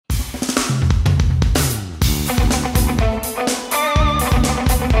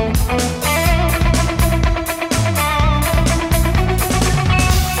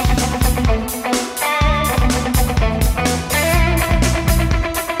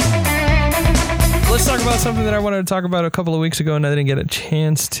about something that I wanted to talk about a couple of weeks ago and I didn't get a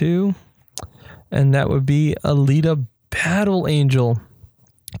chance to, and that would be Alita Battle Angel.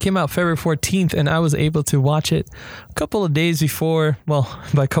 It came out February 14th, and I was able to watch it a couple of days before, well,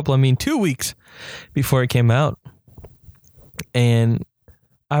 by a couple I mean 2 weeks before it came out, and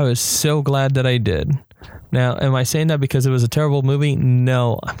I was so glad that I did. Now, am I saying that because it was a terrible movie?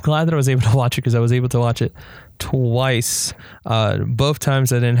 No, I'm glad that I was able to watch it because I was able to watch it twice. Both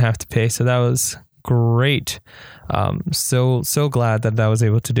times I didn't have to pay, so that was great. So glad that I was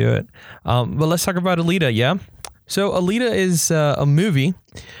able to do it. But let's talk about Alita, yeah? So Alita is a movie,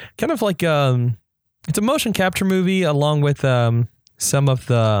 kind of like, it's a motion capture movie along with some of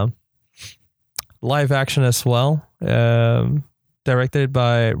the live action as well. Directed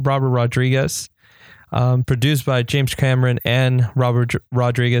by Robert Rodriguez. Produced by James Cameron and Robert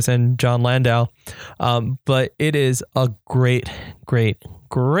Rodriguez and John Landau. But it is a great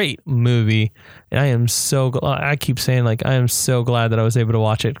movie. And I am I keep saying, like, I am so glad that I was able to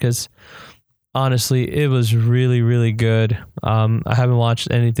watch it because honestly, it was really good. I haven't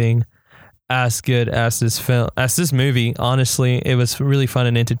watched anything as good as this movie. Honestly, it was really fun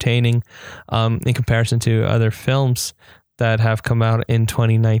and entertaining in comparison to other films that have come out in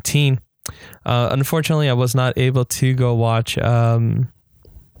 2019. Unfortunately, I was not able to go watch How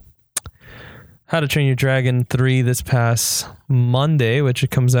to Train Your Dragon 3 this past Monday, which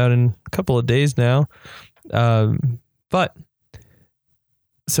it comes out in a couple of days now. But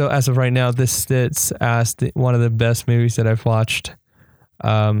so as of right now, this sits as one of the best movies that I've watched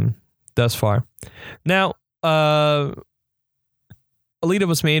thus far. Now, Alita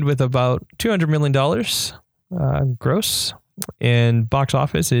was made with about $200 million gross. And box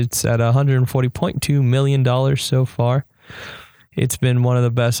office, it's at $140.2 million so far. It's been one of the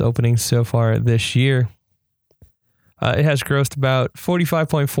best openings so far this year. It has grossed about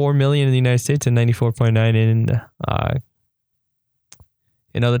 $45.4 million in the United States and $94.9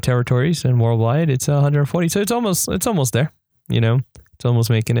 in other territories, and worldwide it's 140. So it's almost there. You know, it's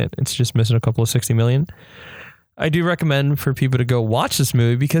almost making it. It's just missing a couple of 60 million. I do recommend for people to go watch this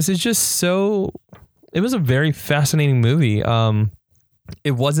movie because it's just so. It was a very fascinating movie.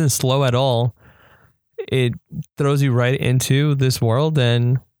 It wasn't slow at all. It throws you right into this world,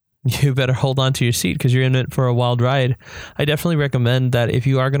 and you better hold on to your seat because you're in it for a wild ride. I definitely recommend that if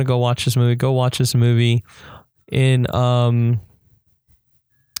you are going to go watch this movie, go watch this movie in IMAX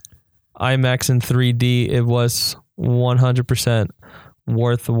and 3D. It was 100%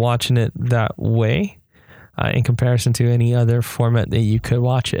 worth watching it that way in comparison to any other format that you could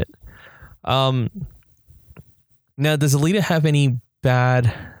watch it. Now, does Alita have any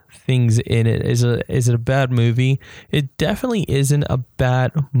bad things in it? Is it a bad movie? It definitely isn't a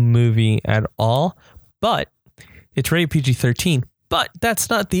bad movie at all, but it's rated PG-13. But that's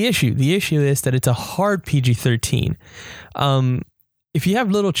not the issue. The issue is that it's a hard PG-13. If you have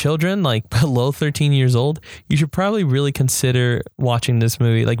little children, like below 13 years old, you should probably really consider watching this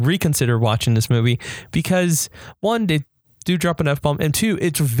movie, like reconsider watching this movie, because one, they do drop an F-bomb, and two,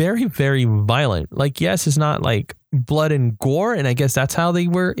 it's very violent. Like, yes, it's not like blood and gore, and I guess that's how they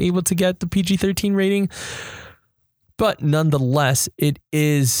were able to get the PG-13 rating, but nonetheless, it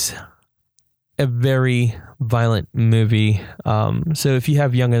is a very violent movie. So if you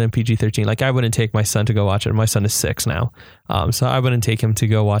have younger than PG-13, like, I wouldn't take my son to go watch it. My son is 6 now, so I wouldn't take him to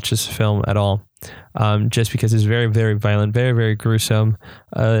go watch this film at all, just because it's very violent, very gruesome,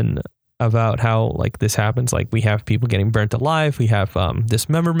 and about how, like, this happens. Like, we have people getting burnt alive, we have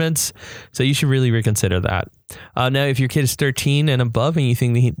dismemberments, so you should really reconsider that. Now, if your kid is 13 and above and you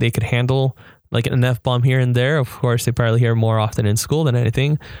think they could handle like an F-bomb here and there, of course they probably hear more often in school than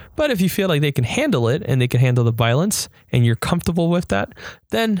anything, but if you feel like they can handle it and they can handle the violence and you're comfortable with that,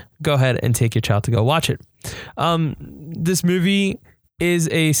 then go ahead and take your child to go watch it. This movie is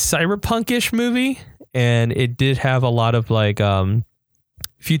a cyberpunk-ish movie, and it did have a lot of like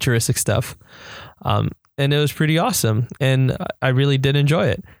futuristic stuff, and it was pretty awesome, and I really did enjoy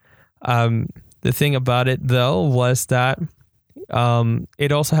it. The thing about it though was that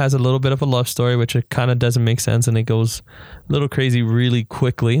it also has a little bit of a love story, which it kind of doesn't make sense, and it goes a little crazy really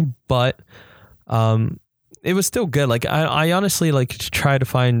quickly, but it was still good. Like, I honestly like try to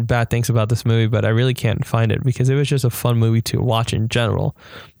find bad things about this movie, but I really can't find it because it was just a fun movie to watch in general.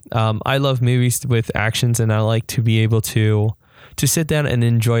 I love movies with actions, and I like to be able to sit down and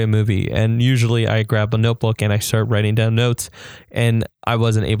enjoy a movie. And usually I grab a notebook and I start writing down notes, and I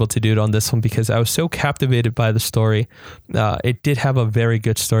wasn't able to do it on this one because I was so captivated by the story. It did have a very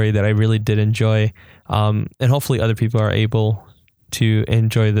good story that I really did enjoy. And hopefully other people are able to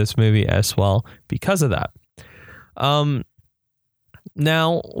enjoy this movie as well because of that.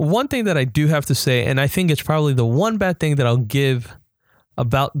 Now, one thing that I do have to say, and I think it's probably the one bad thing that I'll give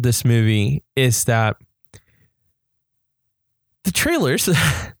about this movie, is that the trailers,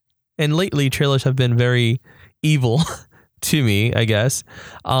 and lately trailers have been very evil to me, I guess.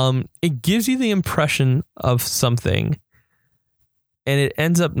 It gives you the impression of something and it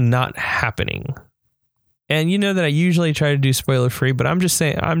ends up not happening. And you know that I usually try to do spoiler free, but I'm just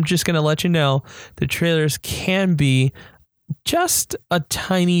going to let you know the trailers can be just a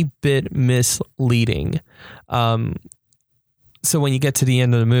tiny bit misleading. So when you get to the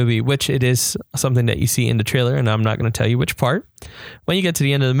end of the movie, which it is something that you see in the trailer, and I'm not going to tell you which part, when you get to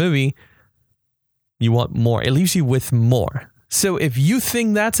the end of the movie, you want more. It leaves you with more. So if you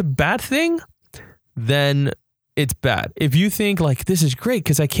think that's a bad thing, then it's bad. If you think like, this is great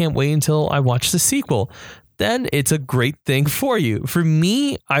because I can't wait until I watch the sequel, then it's a great thing for you. For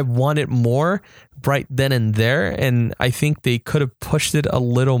me, I wanted more right then and there, and I think they could have pushed it a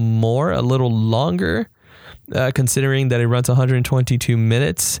little more, a little longer, considering that it runs 122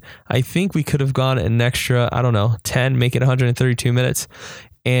 minutes. I think we could have gone an extra, 10, make it 132 minutes,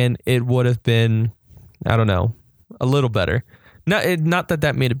 and it would have been, a little better. Not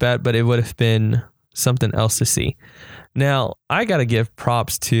that made it bad, but it would have been something else to see. Now, I got to give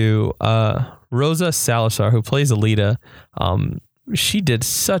props to Rosa Salazar, who plays Alita. She did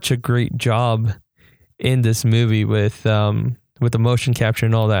such a great job in this movie with the motion capture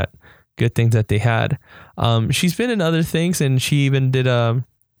and all that good things that they had. She's been in other things, and she even did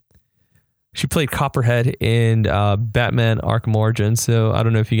she played Copperhead in Batman Arkham Origins. So I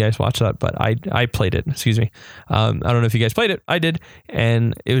don't know if you guys watched that, but I played it. Excuse me. I don't know if you guys played it. I did,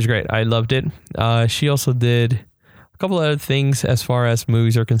 and it was great. I loved it. She also did a couple other things as far as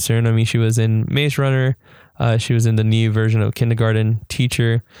movies are concerned. I mean, she was in Maze Runner. She was in the new version of Kindergarten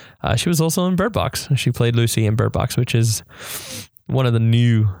Teacher. She was also in Bird Box. She played Lucy in Bird Box, which is one of the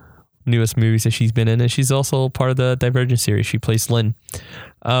newest movies that she's been in. And she's also part of the Divergent series. She plays Lynn.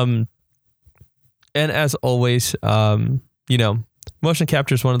 And as always, motion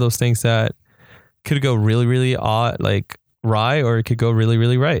capture is one of those things that could go really, really odd, like wry, or it could go really,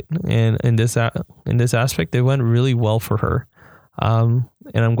 really right. And in this aspect, it went really well for her. And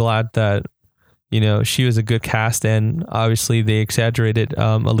I'm glad that, she was a good cast, and obviously they exaggerated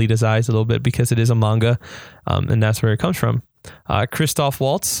Alita's eyes a little bit because it is a manga, and that's where it comes from. Christoph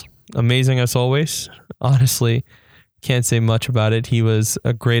Waltz, amazing as always. Honestly, can't say much about it. He was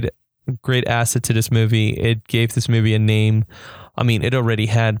a great asset to this movie. It gave this movie a name. I mean, it already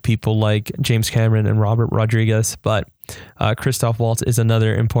had people like James Cameron and Robert Rodriguez, but Christoph Waltz is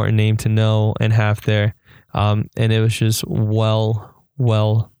another important name to know and have there. And it was just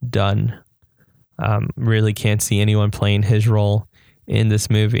well done. Really can't see anyone playing his role in this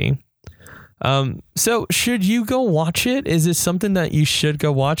movie. So should you go watch it? Is it something that you should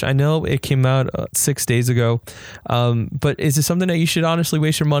go watch? I know it came out 6 days ago, but is it something that you should honestly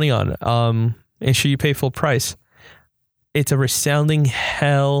waste your money on? And should you pay full price? It's a resounding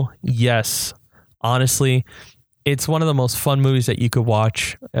hell yes. Honestly, it's one of the most fun movies that you could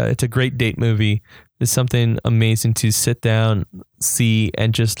watch. It's a great date movie. It's something amazing to sit down, see,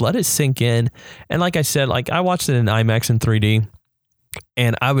 and just let it sink in. And like I said, I watched it in IMAX in 3D,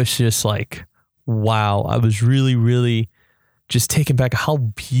 and I was just like, wow, I was really, really just taken back how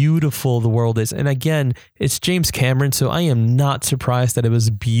beautiful the world is. And again, it's James Cameron, so I am not surprised that it was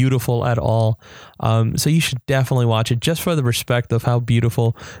beautiful at all. So you should definitely watch it just for the respect of how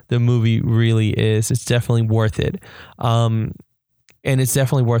beautiful the movie really is. It's definitely worth it. And it's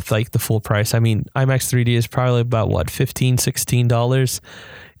definitely worth the full price. I mean, IMAX 3D is probably about $15, $16.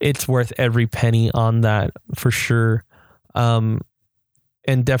 It's worth every penny on that for sure.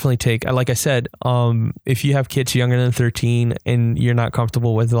 And definitely take, like I said, if you have kids younger than 13 and you're not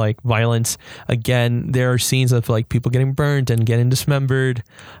comfortable with violence, again, there are scenes of people getting burned and getting dismembered,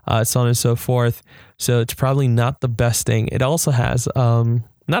 so on and so forth. So it's probably not the best thing. It also has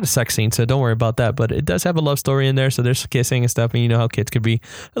not a sex scene, so don't worry about that, but it does have a love story in there. So there's kissing and stuff, and you know how kids could be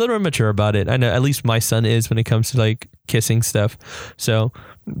a little immature about it. I know at least my son is when it comes to kissing stuff. So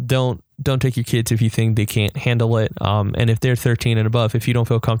don't take your kids if you think they can't handle it. And if they're 13 and above, if you don't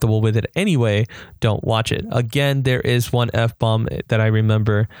feel comfortable with it anyway, don't watch it. Again, there is one F-bomb that I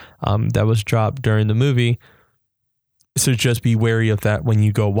remember that was dropped during the movie. So just be wary of that when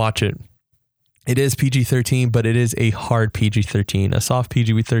you go watch it. It is PG-13, but it is a hard PG-13. A soft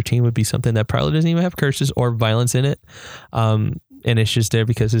PG-13 would be something that probably doesn't even have curses or violence in it. And it's just there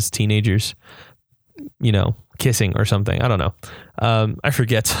because it's teenagers, kissing or something. I don't know. I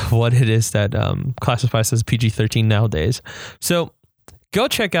forget what it is that classifies as PG-13 nowadays. So go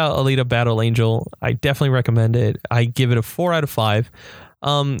check out Alita Battle Angel. I definitely recommend it. I give it a 4 out of 5.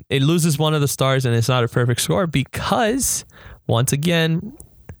 It loses one of the stars and it's not a perfect score because, once again,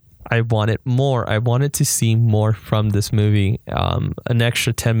 I wanted more. I wanted to see more from this movie. An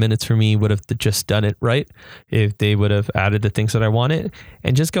extra 10 minutes for me would have just done it right if they would have added the things that I wanted.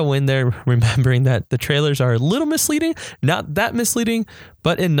 And just go in there remembering that the trailers are a little misleading. Not that misleading,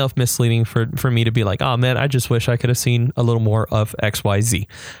 but enough misleading for me to be like, oh man, I just wish I could have seen a little more of XYZ.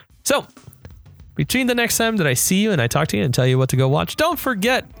 So, between the next time that I see you and I talk to you and tell you what to go watch, don't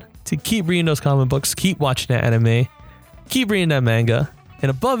forget to keep reading those comic books, keep watching that anime, keep reading that manga. And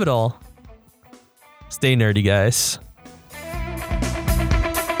above it all, stay nerdy, guys.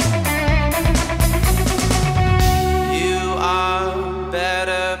 You are a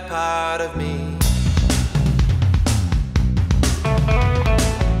better part of me.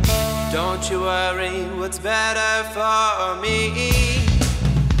 Don't you worry, what's better for me?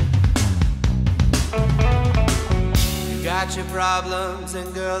 You got your problems,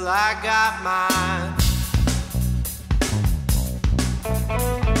 and girl, I got mine.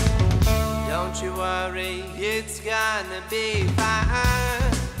 Don't you worry, it's gonna be fine.